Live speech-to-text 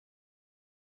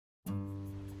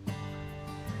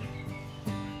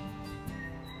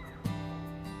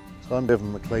I'm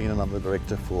Bevan McLean and I'm the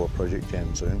director for Project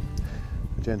Janszoon.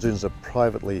 Janszoon is a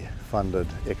privately funded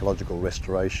ecological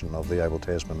restoration of the Abel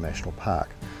Tasman National Park.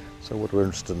 So what we're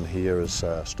interested in here is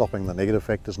stopping the negative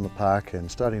factors in the park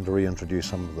and starting to reintroduce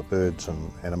some of the birds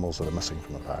and animals that are missing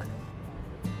from the park.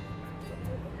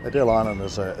 Adele Island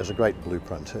is a great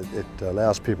blueprint. It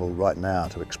allows people right now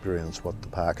to experience what the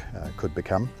park could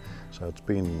become. So it's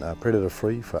been predator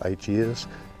free for 8 years.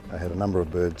 I had a number of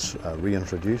birds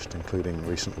reintroduced, including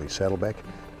recently saddleback,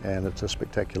 and it's a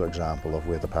spectacular example of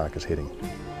where the park is heading.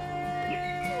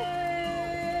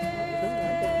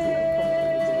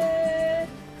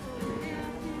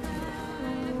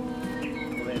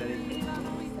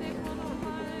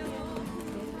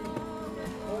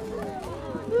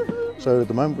 So at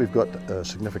the moment we've got a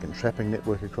significant trapping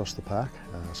network across the park,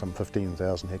 some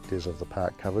 15,000 hectares of the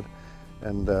park covered,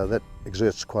 and that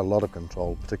exerts quite a lot of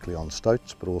control, particularly on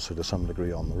stoats, but also to some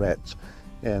degree on the rats,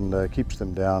 and keeps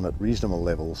them down at reasonable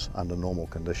levels under normal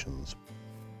conditions.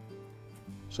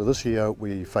 So this year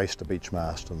we faced a beech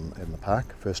mast in the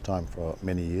park, first time for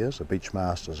many years. A beech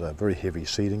mast is a very heavy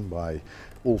seeding by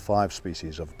all 5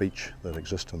 species of beech that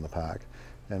exist in the park,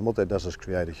 and what that does is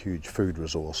create a huge food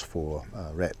resource for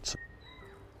rats.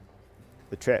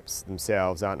 The traps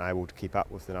themselves aren't able to keep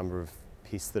up with the number of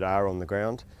pests that are on the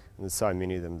ground, and there's so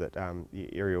many of them that the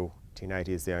aerial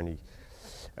 1080 is the only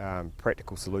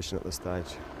practical solution at this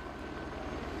stage.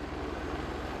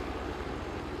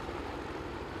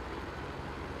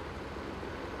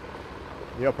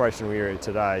 The operational area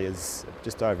today is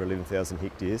just over 11,000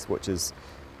 hectares, which is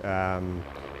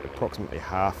approximately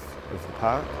half of the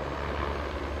park.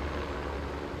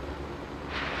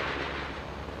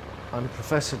 I'm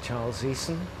Professor Charles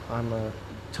Eason. I'm a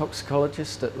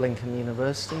toxicologist at Lincoln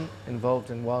University,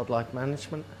 involved in wildlife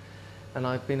management, and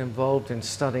I've been involved in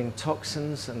studying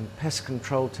toxins and pest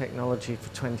control technology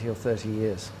for 20 or 30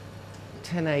 years.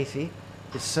 1080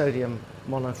 is sodium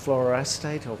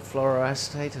monofluoroacetate, or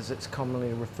fluoroacetate as it's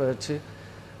commonly referred to,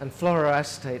 and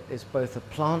fluoroacetate is both a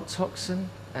plant toxin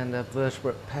and a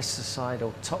vertebrate pesticide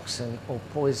or toxin or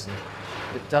poison.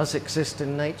 It does exist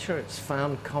in nature. It's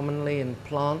found commonly in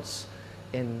plants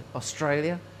in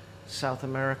Australia, South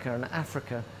America and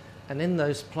Africa, and in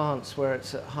those plants where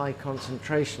it's at high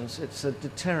concentrations, it's a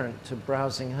deterrent to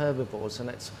browsing herbivores, and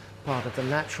it's part of the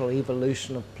natural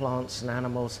evolution of plants and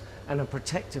animals and a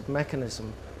protective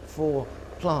mechanism for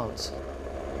plants.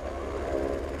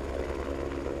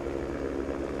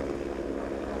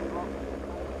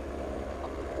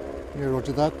 Yeah,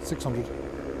 roger that, 600.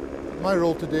 My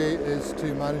role today is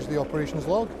to manage the operations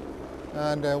log,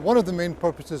 and one of the main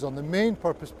purposes, the main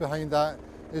purpose behind that,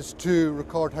 is to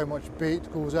record how much bait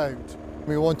goes out.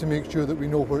 We want to make sure that we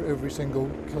know where every single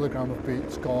kilogram of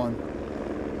bait's gone.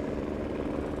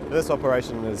 This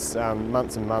operation is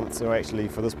months and months, or actually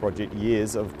for this project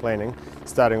years of planning,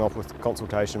 starting off with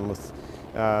consultation with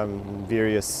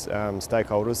various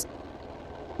stakeholders.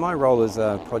 My role is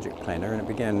a project planner, and it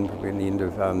began probably in the end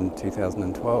of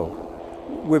 2012.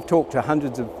 We've talked to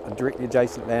hundreds of directly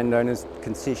adjacent landowners,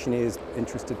 concessionaires,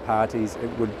 interested parties. It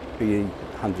would be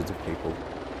hundreds of people.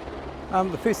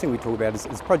 The first thing we talk about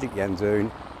is Project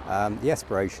Janszoon, the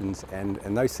aspirations and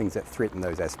those things that threaten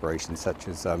those aspirations, such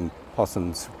as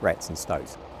possums, rats and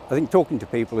stoats. I think talking to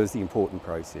people is the important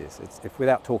process. If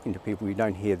without talking to people you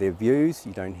don't hear their views,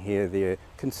 you don't hear their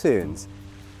concerns.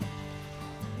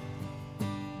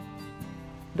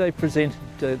 They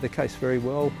presented the case very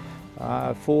well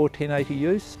for 1080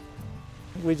 use.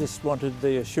 We just wanted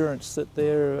the assurance that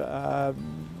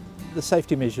the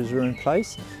safety measures are in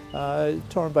place.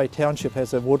 Torren Bay Township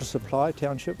has a water supply,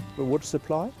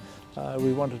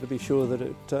 we wanted to be sure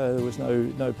that there was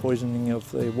no poisoning of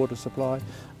the water supply,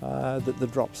 that the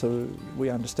drops we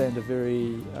understand are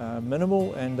very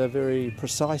minimal and are very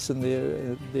precise in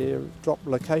their drop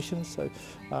locations. So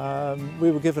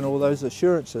we were given all those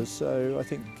assurances, so I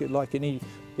think like any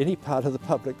part of the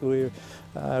public we're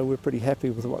pretty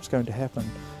happy with what's going to happen.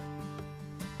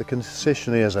 The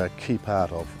concessionaires are a key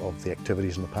part of the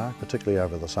activities in the park, particularly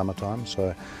over the summertime.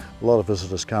 So a lot of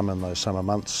visitors come in those summer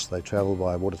months. They travel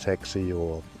by water taxi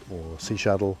or sea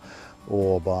shuttle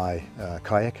or by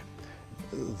kayak.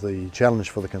 The challenge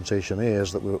for the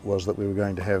concessionaires was that we were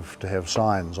going to have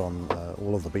signs on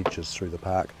all of the beaches through the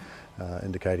park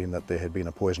indicating that there had been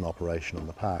a poison operation in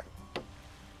the park.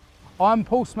 I'm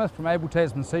Paul Smith from Abel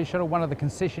Tasman Sea Shuttle, one of the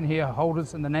concession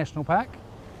holders in the National Park.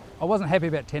 I wasn't happy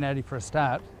about 1080 for a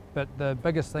start, but the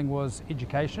biggest thing was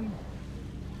education.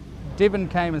 Devon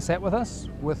came and sat with us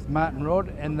with Martin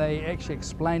Rod, and they actually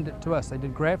explained it to us. They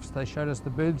did graphs, they showed us the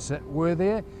birds that were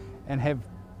there and have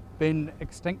been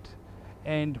extinct,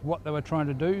 and what they were trying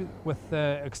to do with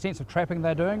the extensive trapping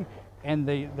they're doing and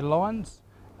the lines.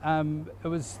 It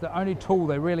was the only tool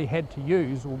they really had to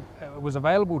use, or was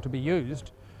available to be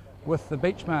used, with the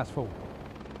beech mast full.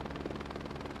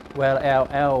 Well,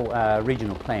 our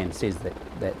regional plan says that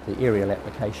the aerial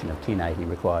application of 1080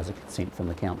 requires a consent from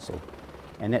the council,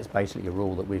 and that's basically a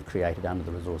rule that we've created under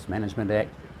the Resource Management Act.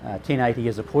 1080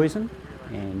 is a poison,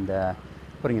 and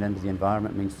putting it into the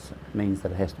environment means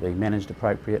that it has to be managed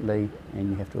appropriately,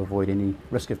 and you have to avoid any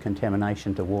risk of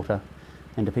contamination to water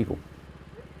and to people.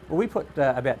 Well, we put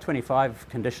about 25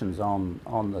 conditions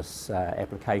on this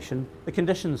application. The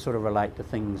conditions sort of relate to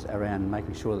things around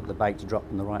making sure that the bait's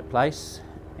dropped in the right place,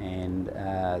 and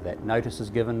that notice is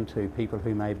given to people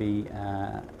who may be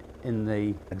in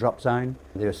the drop zone.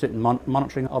 There are certain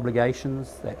monitoring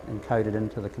obligations that are encoded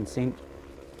into the consent.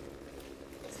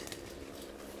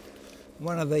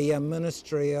 One of the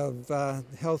Ministry of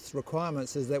Health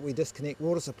requirements is that we disconnect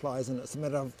water supplies, and it's a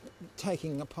matter of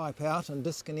taking a pipe out and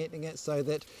disconnecting it so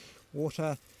that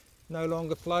water no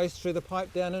longer flows through the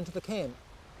pipe down into the camp.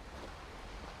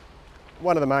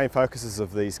 One of the main focuses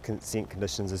of these consent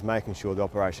conditions is making sure the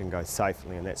operation goes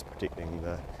safely, and that's protecting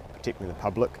the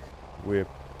public. We're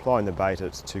applying the bait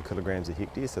at 2 kilograms a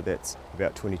hectare, so that's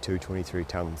about 22-23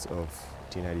 tonnes of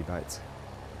 1080 baits.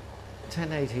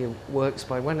 1080 works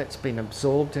by when it's been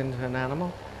absorbed into an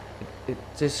animal, it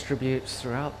distributes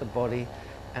throughout the body,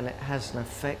 and it has an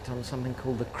effect on something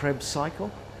called the Krebs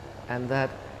cycle, and that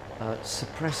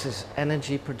suppresses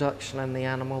energy production in the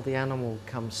animal. The animal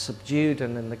becomes subdued,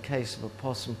 and in the case of a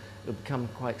possum, it'll become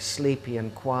quite sleepy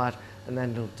and quiet, and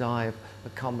then it'll die of a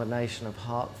combination of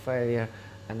heart failure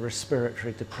and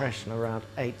respiratory depression around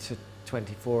 8 to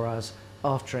 24 hours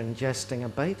after ingesting a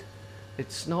bait.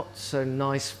 It's not so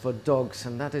nice for dogs,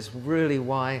 and that is really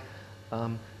why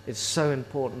it's so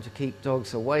important to keep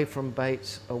dogs away from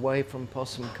baits, away from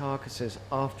possum carcasses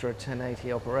after a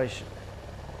 1080 operation.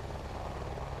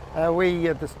 We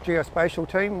at the geospatial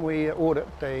team, we audit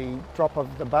the drop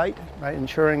of the bait,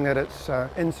 ensuring that it's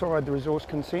inside the resource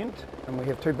consent. And we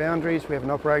have 2 boundaries. We have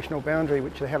an operational boundary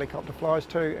which the helicopter flies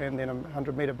to, and then a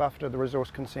 100-metre buffer to the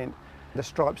resource consent. The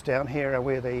stripes down here are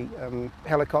where the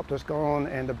helicopter's gone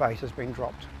and the bait has been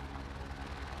dropped.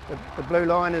 The blue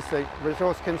line is the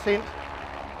resource consent.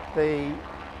 The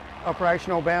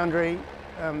operational boundary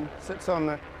sits on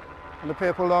the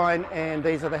purple line, and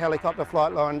these are the helicopter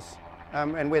flight lines,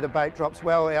 and where the bait drops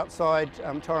well outside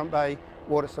Torrent Bay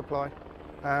water supply.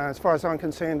 As far as I'm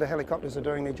concerned, the helicopters are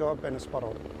doing their job and are spot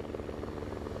on.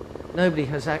 Nobody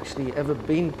has actually ever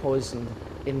been poisoned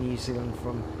in New Zealand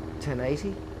from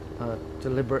 1080.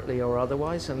 Deliberately or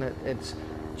otherwise, and it's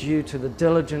due to the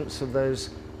diligence of those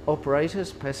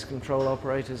operators, pest control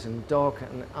operators in DOC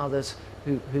and others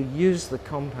who use the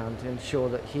compound to ensure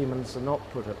that humans are not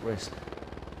put at risk.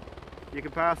 You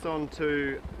can pass on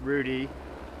to Rudy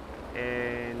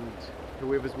and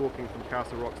whoever's walking from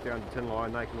Castle Rocks down to Tin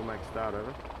Line, they can all make a start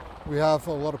over. We have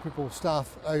a lot of people,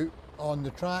 staff out on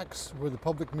the tracks where the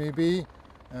public may be,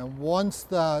 and once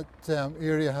that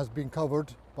area has been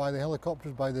covered by the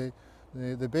helicopters, by the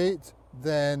bait,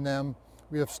 then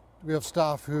we have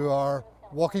staff who are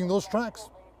walking those tracks.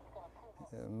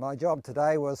 My job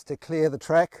today was to clear the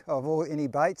track of any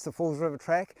baits, the Falls River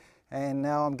track, and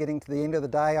now I'm getting to the end of the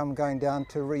day. I'm going down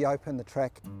to reopen the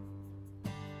track.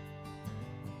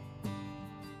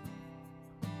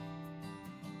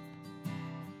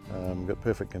 We've got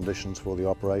perfect conditions for the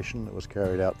operation. It was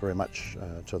carried out very much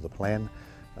to the plan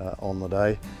on the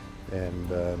day, and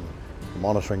the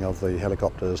monitoring of the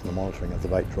helicopters and the monitoring of the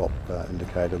bait drop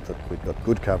indicated that we'd got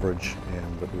good coverage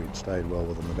and that we'd stayed well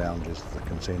within the boundaries of the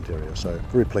consent area. So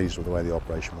very pleased with the way the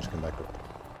operation was conducted.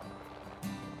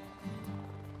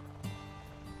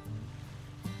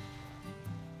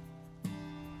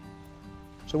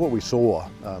 So what we saw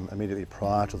immediately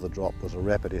prior to the drop was a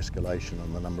rapid escalation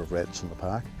in the number of rats in the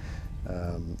park.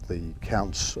 The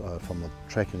counts from the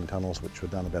tracking tunnels, which were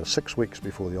done about 6 weeks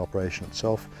before the operation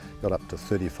itself, got up to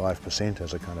 35%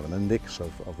 as a kind of an index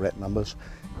of rat numbers,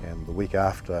 and the week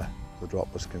after the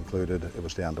drop was concluded it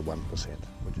was down to 1%,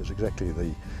 which is exactly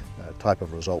the type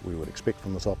of result we would expect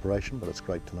from this operation, but it's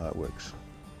great to know it works.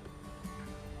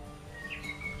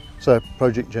 So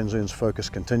Project Janszoon's focus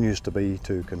continues to be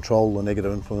to control the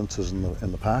negative influences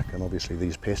in the park, and obviously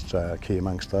these pests are key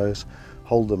amongst those.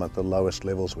 Hold them at the lowest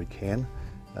levels we can,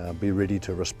 be ready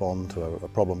to respond to a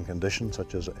problem condition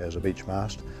such as a beech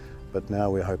mast, but now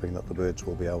we're hoping that the birds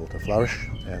will be able to flourish,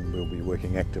 and we'll be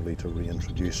working actively to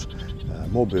reintroduce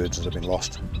more birds that have been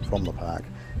lost from the park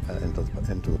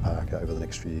into the park over the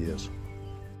next few years.